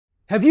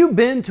Have you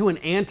been to an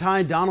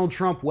anti-Donald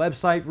Trump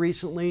website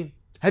recently?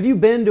 Have you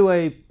been to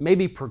a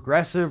maybe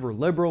progressive or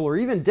liberal or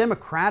even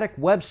Democratic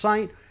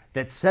website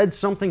that said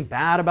something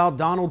bad about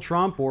Donald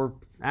Trump, or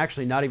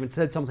actually not even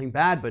said something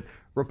bad, but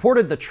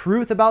reported the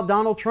truth about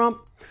Donald Trump?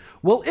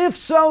 Well, if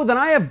so, then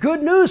I have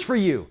good news for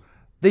you.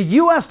 The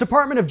U.S.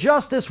 Department of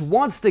Justice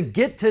wants to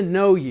get to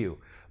know you,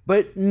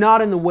 but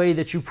not in the way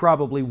that you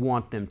probably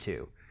want them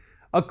to.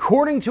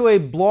 According to a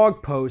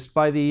blog post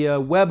by the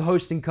web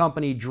hosting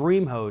company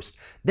DreamHost,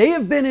 they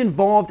have been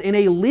involved in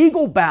a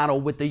legal battle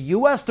with the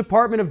U.S.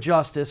 Department of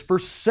Justice for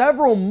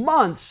several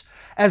months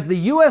as the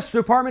U.S.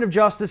 Department of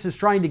Justice is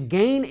trying to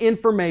gain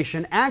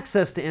information,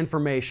 access to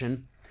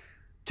information,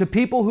 to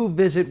people who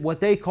visit what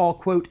they call,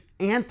 quote,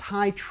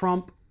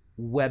 anti-Trump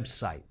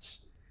websites.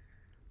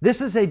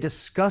 This is a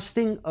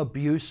disgusting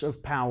abuse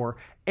of power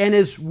and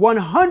is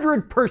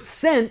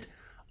 100%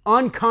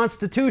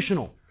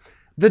 unconstitutional.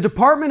 The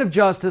Department of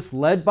Justice,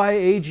 led by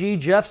AG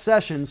Jeff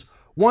Sessions,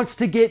 wants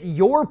to get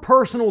your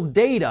personal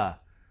data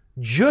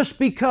just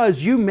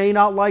because you may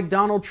not like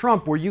Donald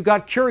Trump, or you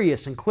got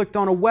curious and clicked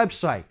on a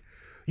website.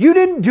 You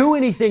didn't do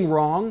anything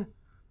wrong.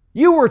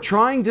 You were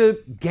trying to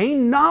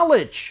gain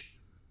knowledge.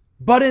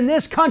 But in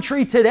this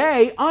country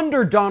today,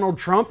 under Donald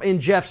Trump and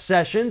Jeff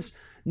Sessions,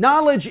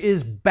 knowledge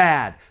is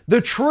bad.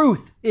 The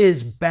truth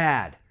is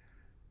bad.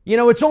 You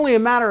know, it's only a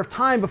matter of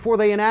time before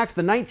they enact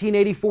the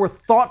 1984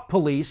 thought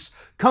police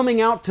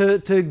coming out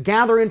to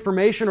gather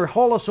information or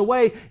haul us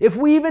away if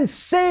we even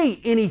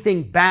say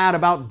anything bad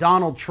about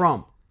Donald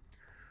Trump.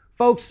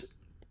 Folks,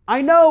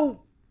 I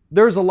know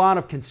there's a lot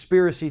of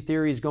conspiracy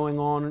theories going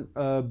on,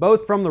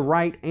 both from the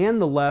right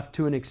and the left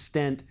to an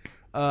extent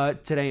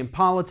today in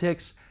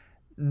politics.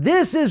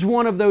 This is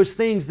one of those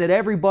things that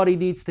everybody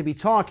needs to be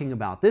talking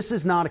about. This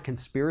is not a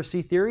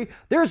conspiracy theory.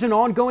 There's an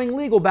ongoing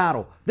legal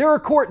battle. There are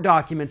court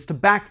documents to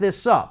back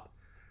this up.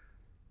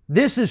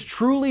 This is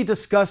truly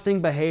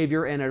disgusting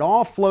behavior, and it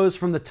all flows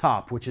from the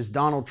top, which is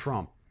Donald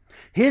Trump.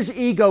 His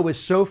ego is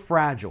so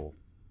fragile.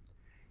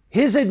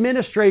 His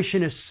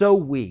administration is so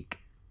weak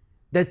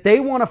that they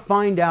want to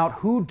find out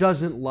who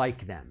doesn't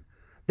like them.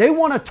 They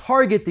want to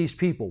target these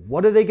people.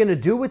 What are they going to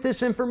do with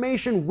this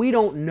information? We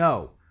don't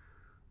know.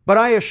 But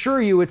I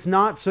assure you it's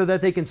not so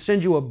that they can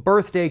send you a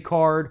birthday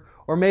card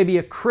or maybe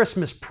a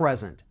Christmas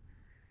present.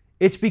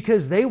 It's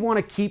because they want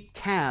to keep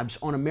tabs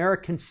on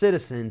American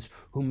citizens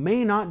who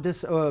may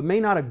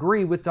not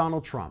agree with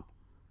Donald Trump.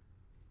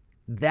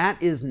 That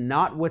is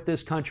not what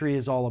this country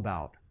is all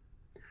about.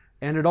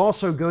 And it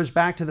also goes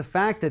back to the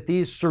fact that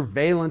these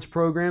surveillance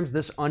programs,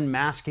 this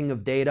unmasking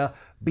of data,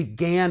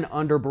 began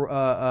under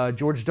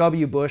George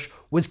W. Bush,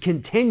 was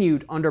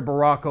continued under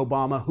Barack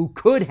Obama, who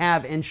could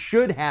have and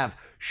should have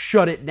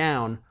shut it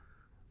down.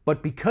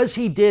 But because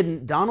he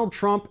didn't, Donald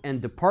Trump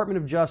and Department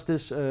of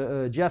Justice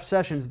Jeff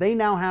Sessions, they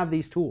now have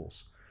these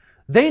tools.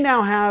 They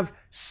now have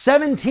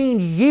 17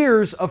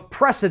 years of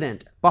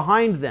precedent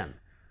behind them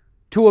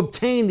to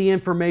obtain the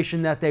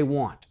information that they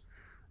want.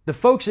 The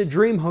folks at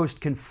DreamHost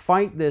can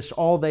fight this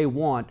all they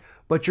want,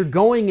 but you're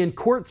going in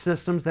court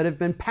systems that have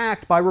been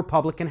packed by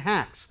Republican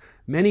hacks.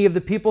 Many of the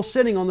people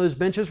sitting on those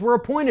benches were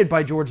appointed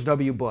by George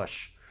W.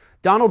 Bush.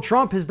 Donald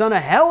Trump has done a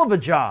hell of a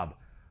job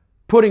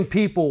putting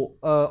people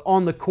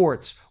on the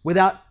courts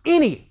without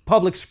any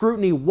public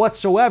scrutiny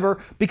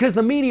whatsoever because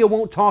the media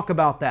won't talk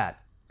about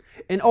that.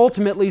 And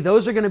ultimately,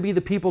 those are going to be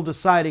the people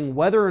deciding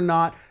whether or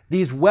not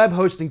these web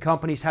hosting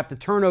companies have to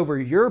turn over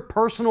your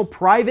personal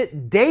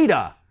private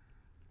data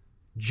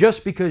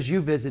just because you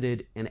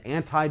visited an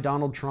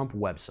anti-Donald Trump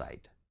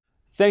website.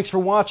 Thanks for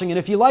watching, and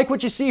if you like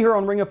what you see here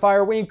on Ring of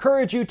Fire, we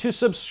encourage you to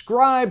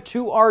subscribe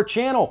to our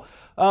channel.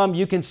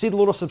 You can see the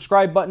little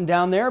subscribe button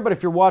down there, but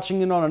if you're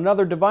watching it on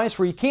another device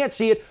where you can't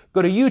see it,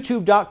 go to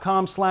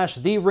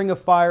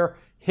youtube.com/TheRingOfFire,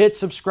 hit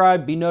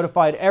subscribe, be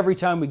notified every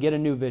time we get a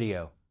new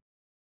video.